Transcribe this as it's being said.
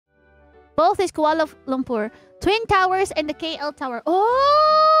Both is Kuala Lumpur. Twin Towers and the KL Tower.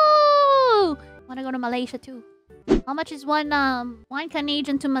 Oh! Wanna go to Malaysia too. How much is one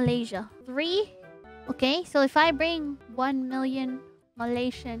Canadian to Malaysia? 3? Okay, so if I bring 1 million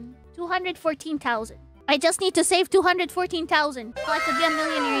Malaysian, 214,000. I just need to save 214,000 so I could be a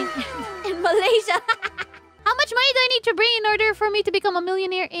millionaire in Malaysia. How much money do I need to bring in order for me to become a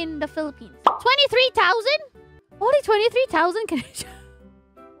millionaire in the Philippines? 23,000? Only 23,000 Canadian.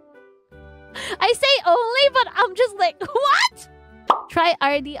 I say only, but I'm just like, what? Try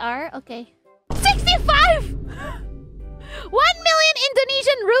RDR. Okay. 65! 1 million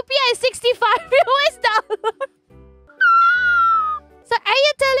Indonesian rupiah is 65 US dollars. So are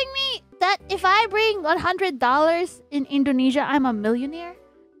you telling me that if I bring $100 in Indonesia, I'm a millionaire?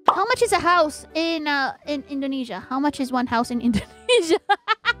 How much is a house in Indonesia? How much is one house in Indonesia?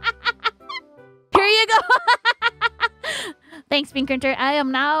 Here you go. Thanks, Pinkerton. I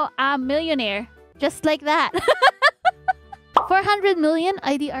am now a millionaire. Just like that. 400 million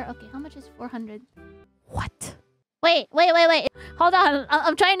IDR. Okay, how much is 400? What? Wait. Hold on.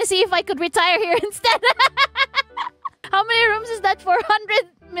 I'm trying to see if I could retire here instead. How many rooms is that?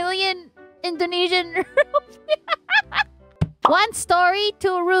 400 million Indonesian rooms? 1 story,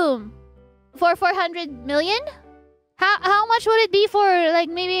 2 room. For 400 million? How much would it be for like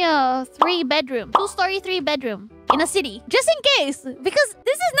maybe a 3 bedroom? 2 story, 3 bedroom in a city. Just in case. Because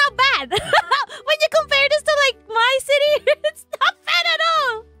this is not bad. When you compare this to like my city, it's not bad at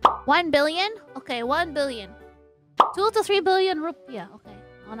all. 1 billion? Okay, 1 billion. 2 to 3 billion rupiah. Okay,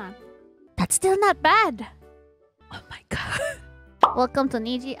 hold on. That's still not bad. Oh my god. Welcome to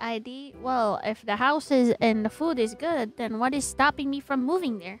NIJI ID. Well, if the houses and the food is good, then what is stopping me from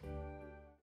moving there?